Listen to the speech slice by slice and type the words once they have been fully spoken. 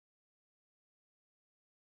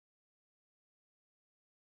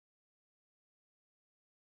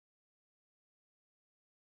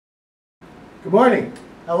Good morning.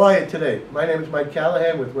 How are you today? My name is Mike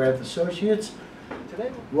Callahan with Rath Associates. Today,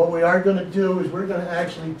 what we are going to do is we're going to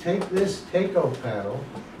actually take this take-off panel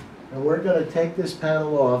and we're going to take this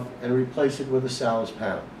panel off and replace it with a SALUS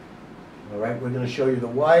panel. All right, we're going to show you the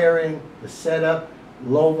wiring, the setup,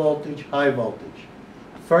 low voltage, high voltage.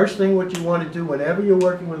 First thing what you want to do whenever you're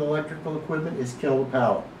working with electrical equipment is kill the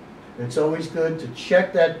power. It's always good to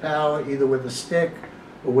check that power either with a stick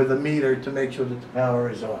or with a meter to make sure that the power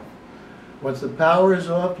is off. Once the power is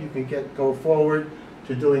off, you can go forward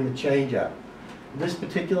to doing the change out. This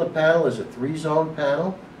particular panel is a 3-zone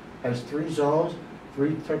panel, has 3 zones,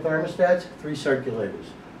 3 thermostats, 3 circulators.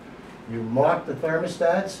 You mark the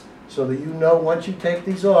thermostats so that you know once you take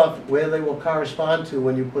these off where they will correspond to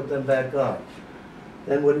when you put them back on.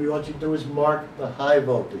 Then what we want you to do is mark the high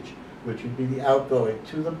voltage, which would be the outgoing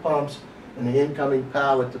to the pumps and the incoming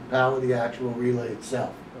power to power the actual relay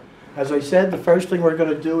itself. As I said, the first thing we're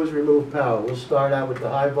going to do is remove power. We'll start out with the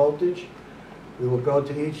high voltage. We will go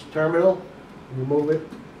to each terminal, remove it,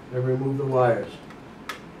 and remove the wires.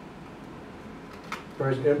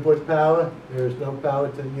 First input power, there is no power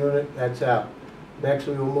to the unit, that's out. Next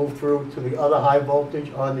we will move through to the other high voltage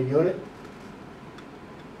on the unit.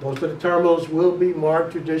 Most of the terminals will be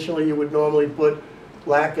marked. Traditionally you would normally put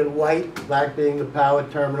black and white, black being the power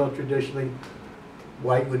terminal traditionally,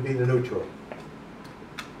 white would be the neutral.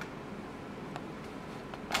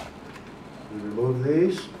 We remove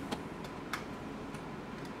these.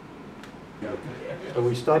 So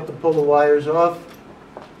we start to pull the wires off,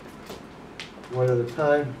 one at a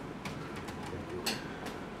time.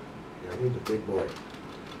 Yeah, I need the big boy.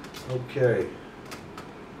 Okay.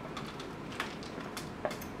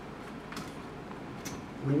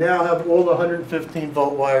 We now have all the 115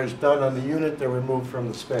 volt wires done on the unit. They're removed from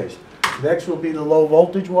the space. Next will be the low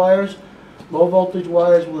voltage wires. Low voltage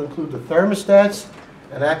wires will include the thermostats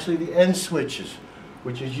and actually the end switches,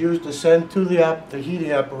 which is used to send to the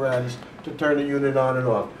heating apparatus to turn the unit on and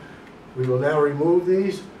off. We will now remove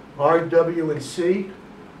these, R, W, and C,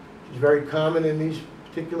 which is very common in these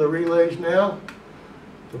particular relays now.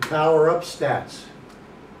 The power up stats.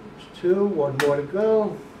 There's 2, 1 more to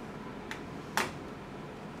go.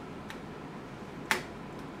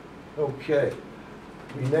 Okay,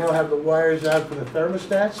 we now have the wires out for the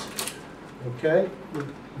thermostats. Okay, we'll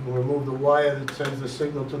remove the wire that sends the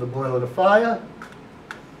signal to the boiler to fire.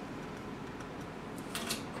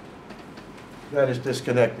 That is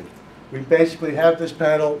disconnected. We basically have this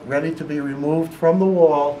panel ready to be removed from the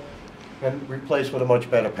wall and replaced with a much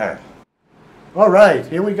better panel. All right,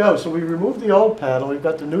 here we go. So we removed the old panel. We've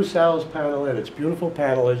got the new SALUS panel in. It's a beautiful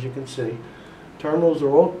panel, as you can see. Terminals are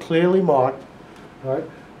all clearly marked. All right.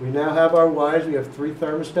 We now have our wires. We have 3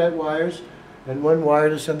 thermostat wires and 1 wire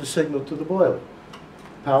to send the signal to the boiler.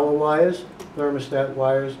 Power wires, thermostat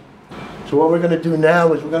wires. So what we're going to do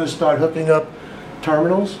now is we're going to start hooking up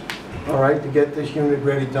terminals, all right, to get this unit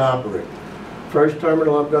ready to operate. First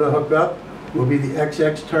terminal I'm going to hook up will be the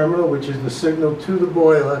XX terminal, which is the signal to the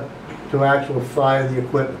boiler to actually fire the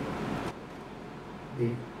equipment.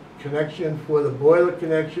 The connection for the boiler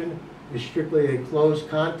connection is strictly a closed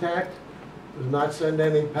contact. Does not send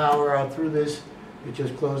any power out through this. It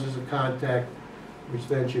just closes a contact, which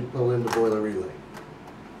then should pull in the boiler relay.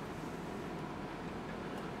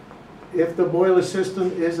 If the boiler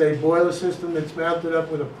system is a boiler system that's mounted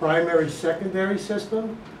up with a primary-secondary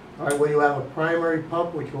system, all right, where you have a primary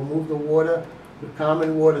pump which will move the water, the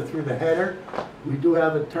common water through the header, we do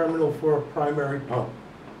have a terminal for a primary pump.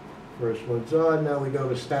 First one's on. Now we go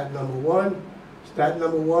to stat number 1. Stat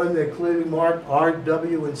number 1, they're clearly marked R,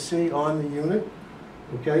 W, and C on the unit.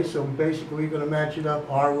 Okay, so basically we're going to match it up.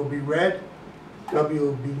 R will be red, W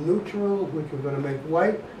will be neutral, which we're going to make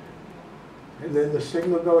white, and then the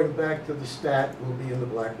signal going back to the stat will be in the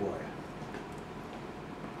black wire.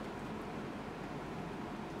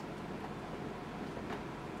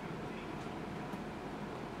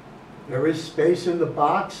 There is space in the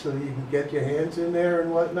box so that you can get your hands in there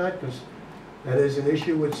and whatnot, because that is an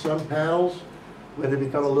issue with some panels where they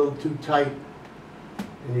become a little too tight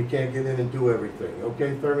and you can't get in and do everything.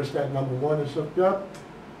 Okay, thermostat number 1 is hooked up.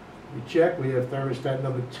 We check, we have thermostat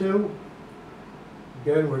number 2.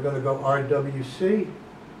 Again, we're going to go RWC.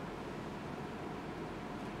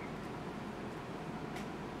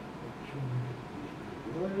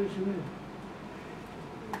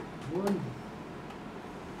 One.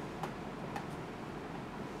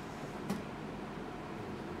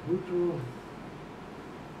 Neutral.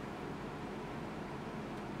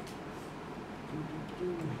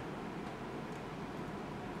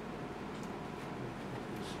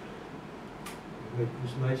 Make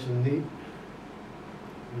this nice and neat. You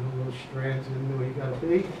know, those strands in where you got to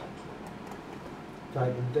be.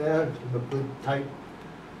 Tighten them down, give them a good tight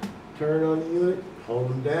turn on the unit, hold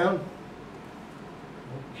them down.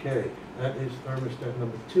 Okay, that is thermostat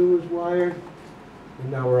number 2 is wired,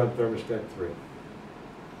 and now we're on thermostat 3.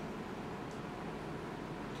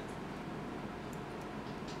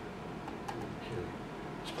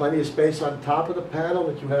 There's plenty of space on top of the panel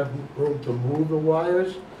that you have room to move the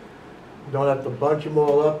wires. You don't have to bunch them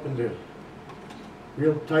all up into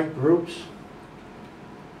real tight groups.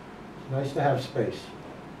 It's nice to have space.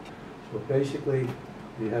 So basically,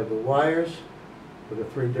 we have the wires with the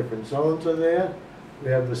 3 different zones in there. We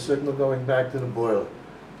have the signal going back to the boiler.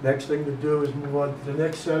 Next thing to do is move on to the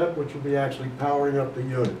next setup, which will be actually powering up the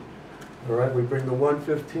unit. All right, we bring the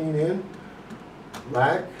 115 in,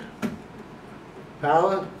 black,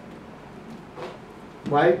 power,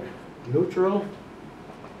 white, neutral.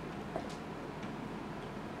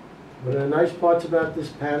 One of the nice parts about this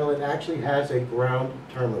panel, it actually has a ground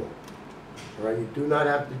terminal. All right, you do not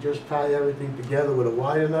have to just tie everything together with a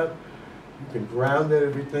wire nut. You can ground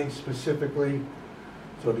everything specifically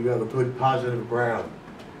so that you have a good positive ground.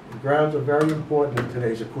 And grounds are very important in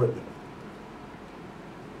today's equipment.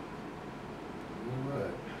 All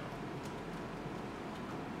right.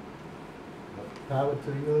 Power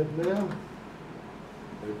to the unit now.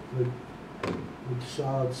 A good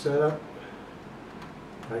solid setup.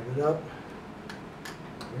 Tighten it up.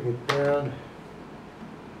 Bring it down.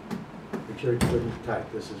 Make sure it's good and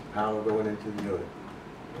tight. This is power going into the unit.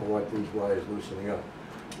 Don't want these wires loosening up.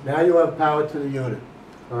 Now you have power to the unit.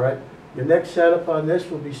 All right. Your next setup on this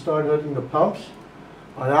will be start hooding the pumps.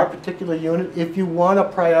 On our particular unit, if you want a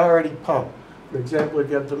priority pump, for example, if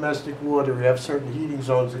you have domestic water, you have certain heating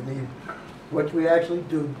zones that need, what we actually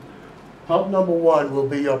do, pump number 1 will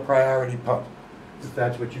be your priority pump, if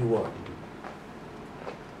that's what you want.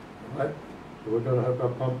 All right. So we're going to hook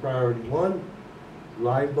up pump priority 1.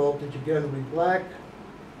 Line voltage again will be black.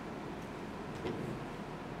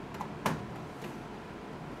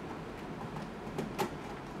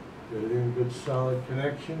 Get it in good solid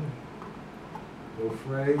connection. No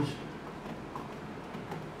frays.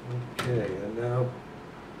 Okay, and now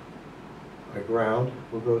our ground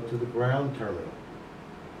will go to the ground terminal.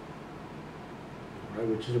 All right,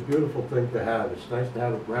 which is a beautiful thing to have. It's nice to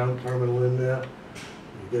have a ground terminal in there.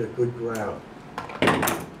 You get a good ground.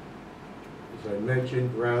 As I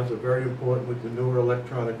mentioned, grounds are very important with the newer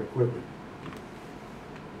electronic equipment.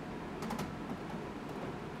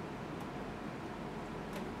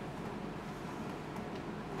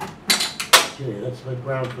 Okay, that's the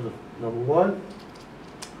ground for the number 1.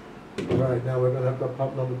 All right, now we're going to hook up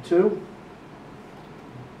pump number 2.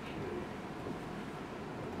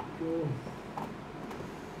 Okay.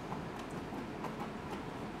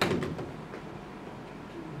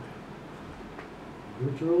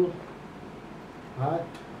 Neutral, hot,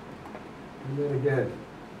 and then again,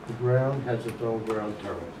 the ground has its own ground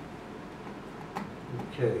terminal.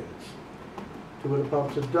 Okay, 2 of the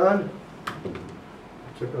pumps are done.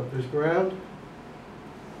 Let's hook up this ground.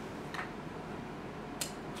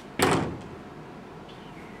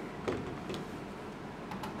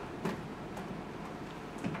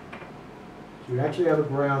 So you actually have a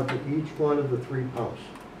ground for each one of the 3 pumps.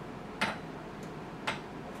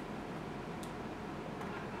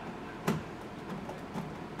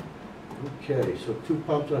 Okay, so 2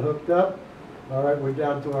 pumps are hooked up. All right, we're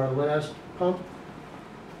down to our last pump.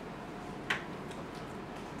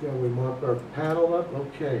 Yeah, we mark our panel up.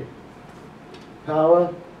 Okay.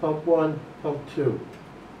 Power, pump 1, pump 2.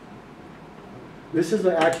 This is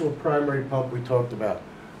the actual primary pump we talked about,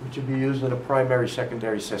 which would be used in a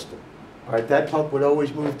primary-secondary system. All right, that pump would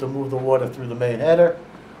always move to move the water through the main header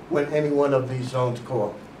when any one of these zones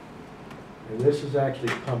call. And this is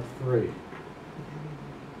actually pump 3.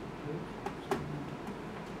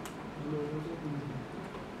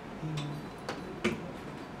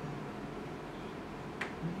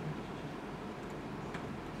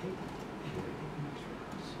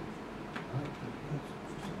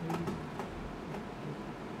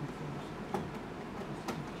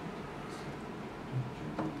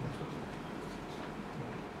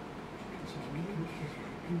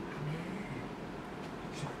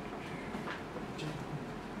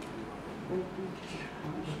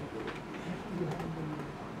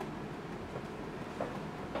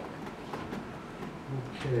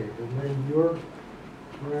 Okay, and then your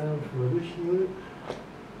ground for this unit.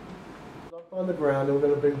 Up on the ground, and we're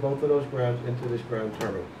going to bring both of those grounds into this ground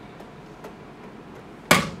terminal.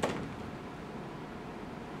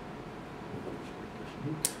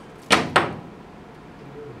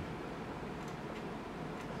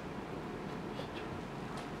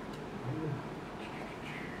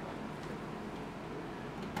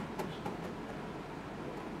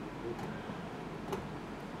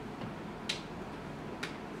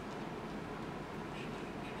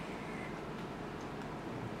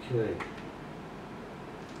 Okay.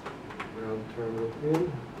 Ground terminal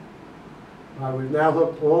in. We've now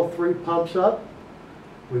hooked all 3 pumps up.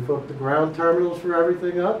 We've hooked the ground terminals for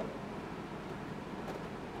everything up.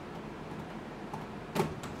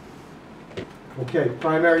 Okay,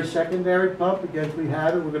 primary, secondary pump, again, we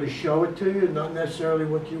have it. We're going to show it to you, not necessarily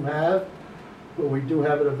what you have, but we do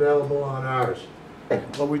have it available on ours.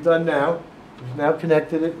 What we've done now, we've now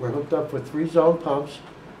connected it. We're hooked up with 3 zone pumps,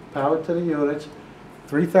 powered to the units,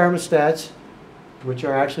 3 thermostats, which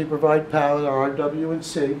are actually provide power, are RW and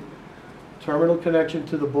C, terminal connection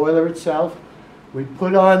to the boiler itself. We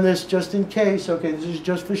put on this just in case, okay, this is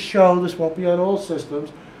just for show, this won't be on all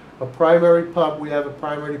systems, a primary pump. We have a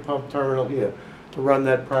primary pump terminal here to run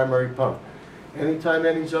that primary pump. Anytime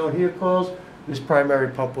any zone here calls, this primary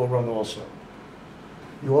pump will run also.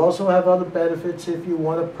 You also have other benefits if you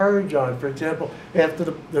want to purge on. For example, after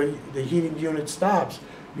the heating unit stops,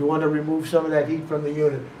 you want to remove some of that heat from the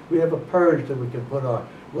unit. We have a purge that we can put on.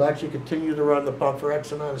 We'll actually continue to run the pump for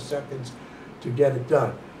X amount of seconds to get it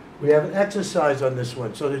done. We have an exercise on this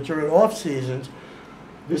one so that during off seasons,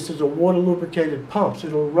 this is a water lubricated pump, so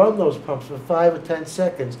it'll run those pumps for 5 or 10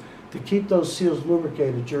 seconds to keep those seals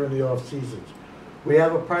lubricated during the off seasons. We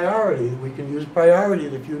have a priority. We can use priority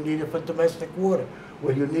if you need it for domestic water,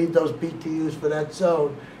 where you need those BTUs for that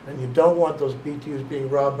zone and you don't want those BTUs being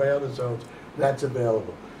robbed by other zones. That's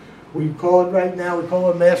available. We call it right now, we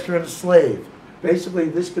call it master and a slave. Basically,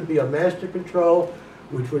 this could be a master control,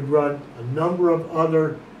 which would run a number of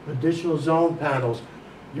other additional zone panels.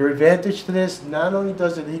 Your advantage to this, not only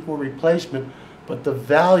does it equal replacement, but the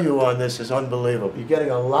value on this is unbelievable. You're getting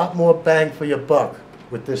a lot more bang for your buck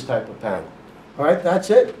with this type of panel. All right, that's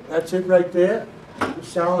it. That's it right there. The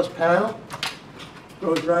SALUS panel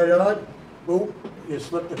goes right on. Boom. You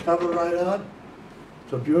slip the cover right on.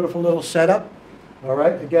 It's a beautiful little setup. All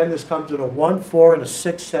right, again, this comes in a 1, 4, and a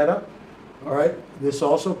 6 setup. All right, this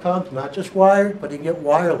also comes not just wired, but you can get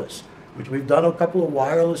wireless, which we've done a couple of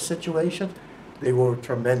wireless situations. They were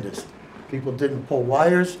tremendous. People didn't pull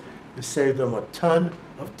wires. It saved them a ton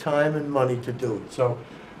of time and money to do it. So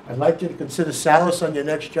I'd like you to consider SALUS on your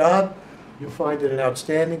next job. You'll find it an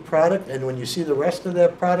outstanding product, and when you see the rest of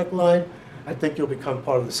that product line, I think you'll become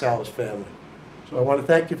part of the SALUS family. So I want to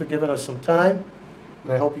thank you for giving us some time,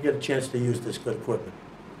 and I hope you get a chance to use this good equipment.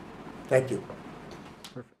 Thank you.